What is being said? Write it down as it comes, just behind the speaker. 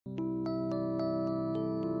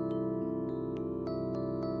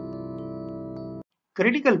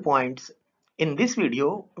Critical points. In this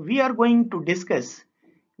video, we are going to discuss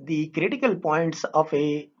the critical points of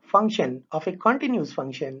a function, of a continuous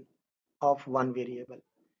function of one variable.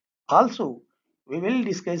 Also, we will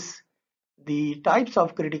discuss the types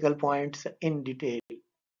of critical points in detail.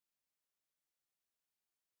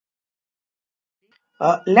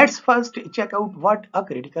 Let's first check out what a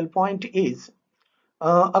critical point is.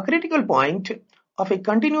 A critical point of a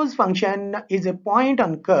continuous function is a point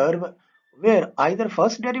on curve where either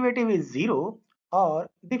first derivative is 0 or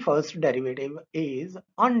the first derivative is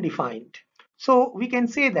undefined. So we can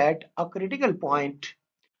say that a critical point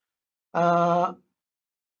uh,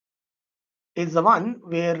 is the one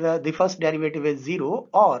where the first derivative is 0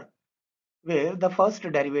 or where the first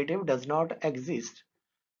derivative does not exist.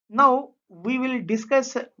 Now we will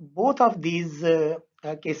discuss both of these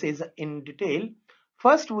cases in detail.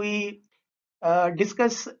 First, we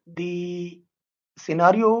discuss the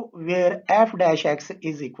scenario where f dash x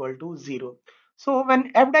is equal to 0. So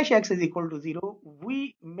when f dash x is equal to 0,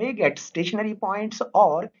 we may get stationary points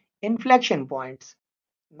or inflection points.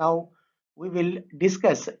 Now we will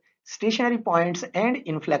discuss stationary points and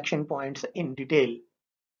inflection points in detail.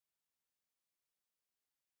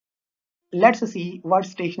 Let's see what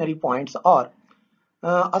stationary points are.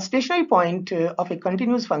 A stationary point of a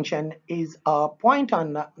continuous function is a point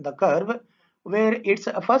on the curve where its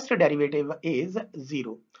first derivative is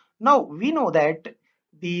 0. Now we know that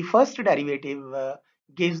the first derivative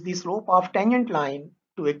gives the slope of tangent line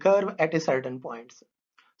to a curve at a certain point.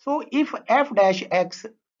 So if f dash x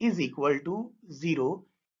is equal to 0,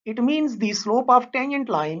 it means the slope of tangent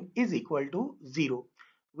line is equal to 0,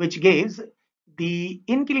 which gives the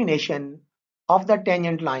inclination of the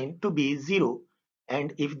tangent line to be 0.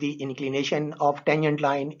 And if the inclination of tangent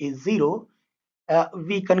line is 0,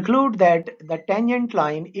 we conclude that the tangent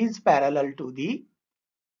line is parallel to the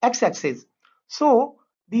x-axis. So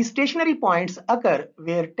the stationary points occur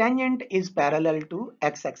where tangent is parallel to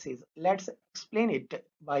x-axis. Let's explain it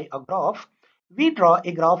by a graph. We draw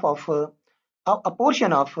a graph of a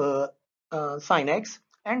portion of sin x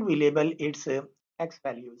and we label its x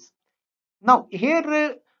values. Now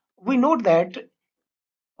here we note that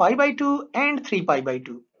pi by 2 and 3 pi by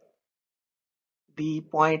 2. The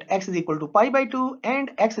point x is equal to pi by 2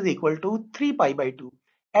 and x is equal to 3 pi by 2.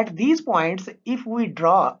 At these points, if we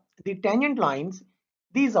draw the tangent lines,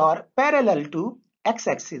 these are parallel to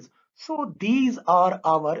x-axis. So these are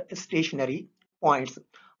our stationary points.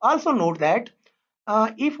 Also note that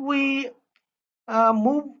if we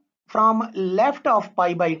move from left of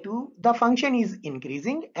pi by 2, the function is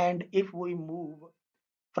increasing, and if we move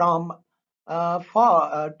from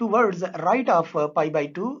towards right of pi by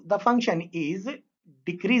 2, the function is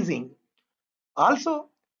decreasing. Also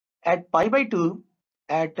at pi by 2,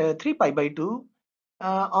 at 3 pi by 2,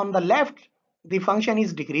 on the left the function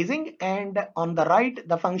is decreasing and on the right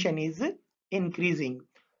the function is increasing.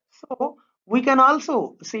 So we can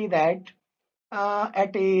also say that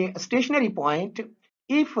at a stationary point,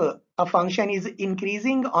 if a function is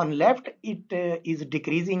increasing on left, it is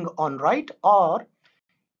decreasing on right, or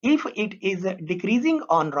if it is decreasing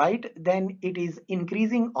on right, then it is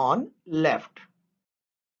increasing on left.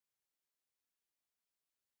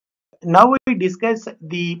 Now we discuss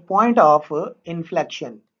the point of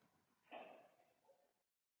inflection.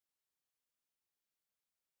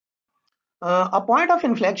 A point of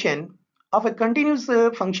inflection of a continuous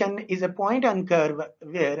function is a point on curve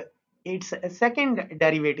where its second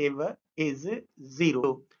derivative is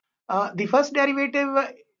 0. The first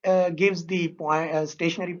derivative gives the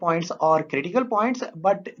stationary points or critical points,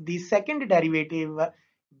 but the second derivative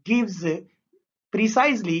gives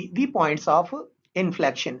precisely the points of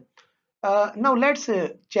inflection. Now let's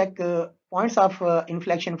check points of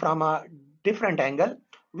inflection from a different angle.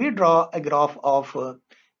 We draw a graph of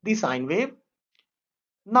the sine wave.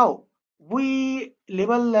 Now we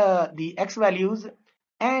label the x values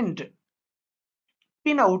and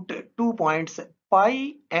pin out 2 points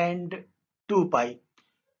pi and 2 pi.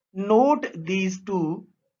 Note these 2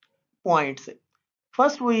 points.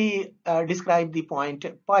 First we describe the point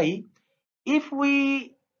pi. If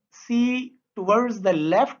we see towards the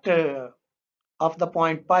left of the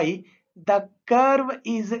point pi, the curve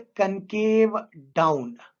is concave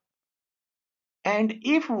down. And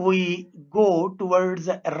if we go towards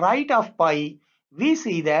right of pi, we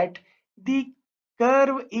see that the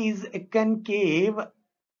curve is concave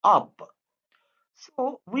up.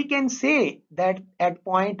 So we can say that at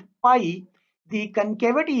point pi, the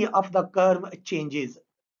concavity of the curve changes.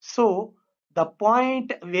 So the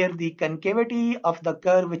point where the concavity of the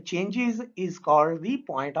curve changes is called the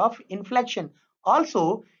point of inflection.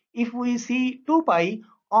 Also, if we see 2 pi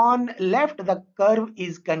On left, the curve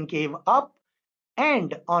is concave up,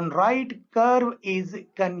 and on right, curve is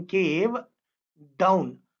concave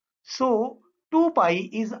down. So 2 pi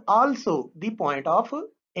is also the point of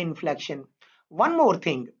inflection. One more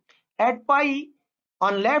thing, at pi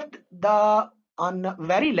on left, the on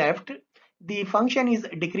very left, the function is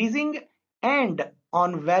decreasing, and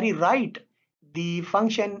on very right, the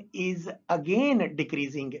function is again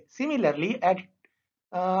decreasing. Similarly, at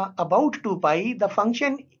about 2 pi, the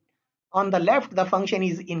function on the left, the function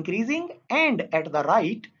is increasing, and at the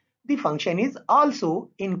right, the function is also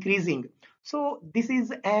increasing. So this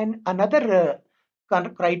is another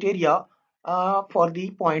criteria for the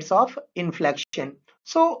points of inflection.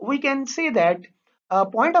 So we can say that a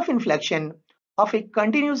point of inflection of a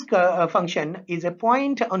continuous function is a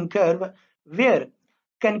point on curve where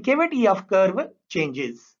concavity of curve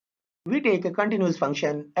changes. We take a continuous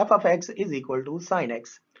function f of x is equal to sine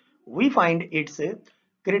x. We find its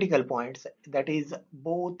critical points, that is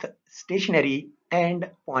both stationary and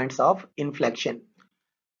points of inflection.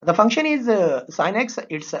 The function is sine x,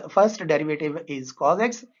 its first derivative is cos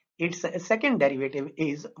x, its second derivative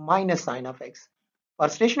is minus sine of x. For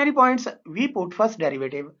stationary points, we put first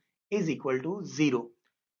derivative is equal to 0.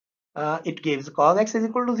 It gives cos x is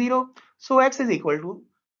equal to 0. So x is equal to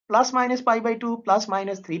plus minus pi by 2, plus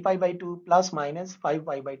minus 3 pi by 2, plus minus 5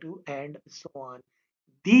 pi by 2, and so on.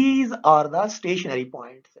 These are the stationary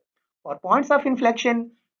points. For points of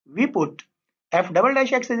inflection, we put f double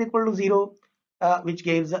dash x is equal to 0, which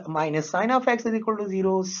gives minus sine of x is equal to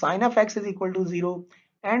 0, sine of x is equal to 0,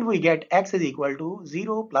 and we get x is equal to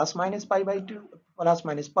 0 plus minus pi by 2, plus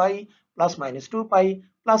minus pi, plus minus 2 pi,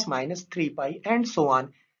 plus minus 3 pi, and so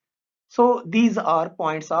on. So these are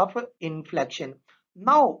points of inflection.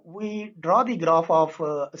 Now we draw the graph of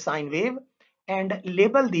sine wave and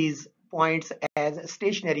label these points as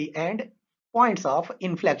stationary and points of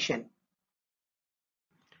inflection.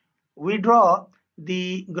 We draw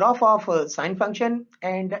the graph of sine function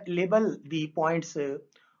and label the points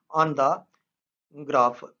on the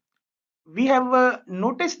graph. We have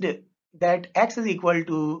noticed that x is equal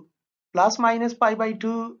to plus minus pi by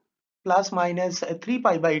 2, plus minus 3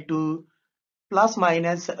 pi by 2, plus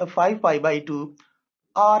minus 5 pi by 2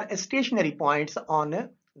 are stationary points on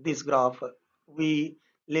this graph. We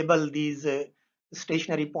label these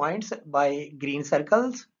stationary points by green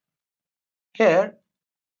circles. Here,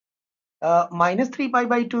 minus 3 pi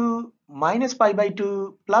by 2, minus pi by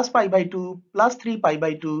 2, plus pi by 2, plus 3 pi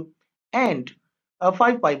by 2, and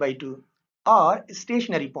 5 pi by 2 are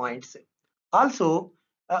stationary points. Also,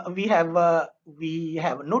 we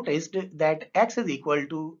have noticed that x is equal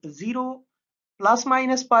to 0, plus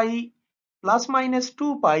minus pi, plus minus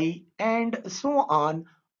 2 pi, and so on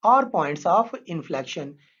are points of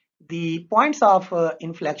inflection. The points of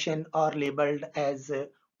inflection are labeled as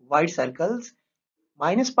white circles: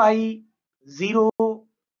 minus pi, 0,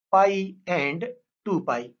 pi, and 2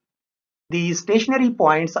 pi. The stationary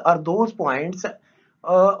points are those points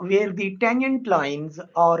where the tangent lines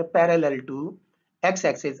are parallel to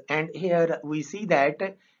x-axis, and here we see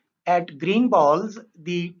that at green balls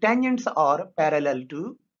the tangents are parallel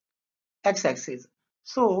to x-axis.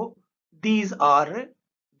 So these are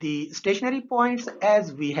the stationary points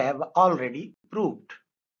as we have already proved.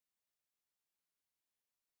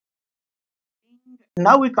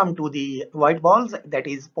 Now we come to the white balls, that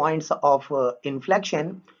is points of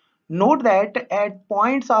inflection. Note that at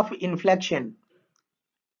points of inflection,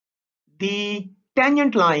 the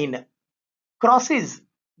tangent line crosses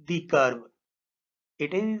the curve.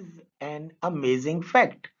 It is an amazing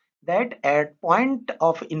fact that at point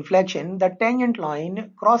of inflection, the tangent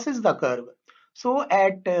line crosses the curve. So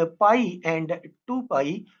at pi and 2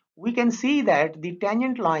 pi, we can see that the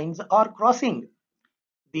tangent lines are crossing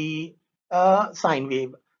the sine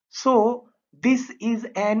wave. So this is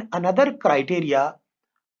another criteria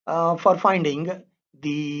for finding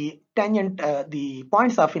the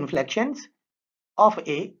points of inflections of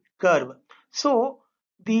a curve. So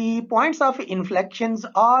the points of inflections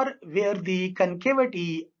are where the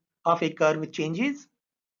concavity of a curve changes,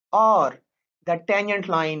 or the tangent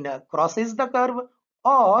line crosses the curve,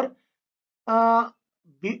 or uh,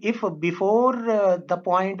 if before the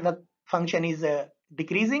point the function is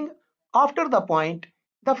decreasing, after the point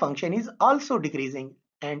the function is also decreasing,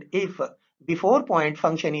 and if before point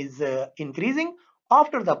function is increasing,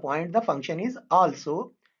 after the point the function is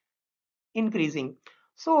also increasing.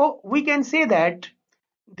 So we can say that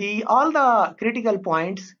the all the critical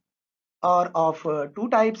points are of two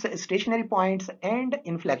types: stationary points and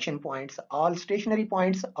inflection points. All stationary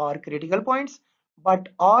points are critical points, but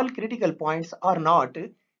all critical points are not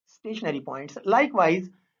stationary points. Likewise,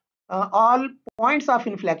 All points of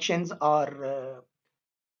inflections are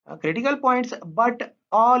critical points, but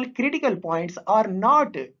all critical points are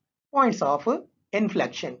not points of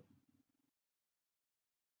inflection.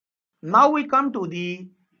 Now we come to the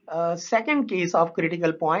second case of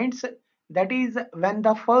critical points, that is when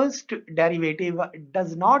the first derivative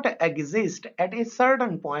does not exist at a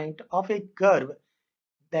certain point of a curve,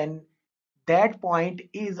 then that point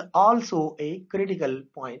is also a critical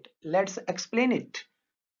point. Let's explain it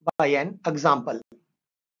by an example.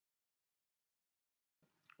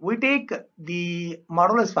 We take the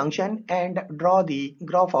modulus function and draw the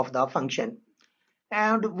graph of the function.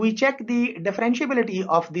 And we check the differentiability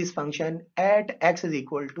of this function at x is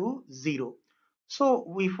equal to 0. So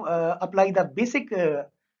we apply the basic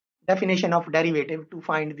definition of derivative to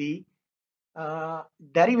find the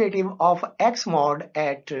derivative of x mod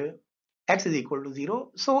at x is equal to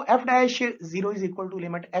 0. So f dash 0 is equal to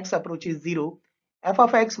limit x approaches 0, f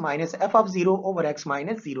of x minus f of 0 over x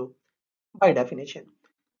minus 0 by definition.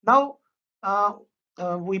 Now uh,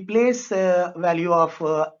 we place value of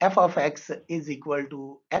f of x is equal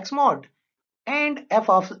to x mod and f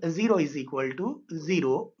of 0 is equal to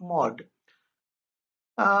 0 mod.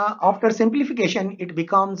 After simplification, it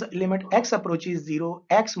becomes limit x approaches 0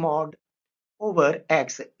 x mod over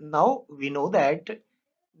x. Now we know that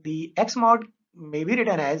the x mod may be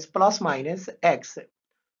written as plus minus x.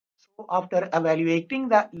 So after evaluating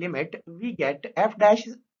the limit, we get f dash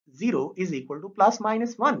 0 is equal to plus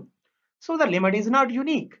minus 1. So the limit is not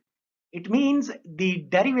unique. It means the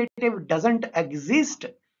derivative doesn't exist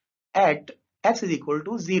at x is equal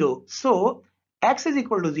to 0. So x is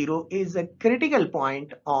equal to 0 is a critical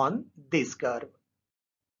point on this curve.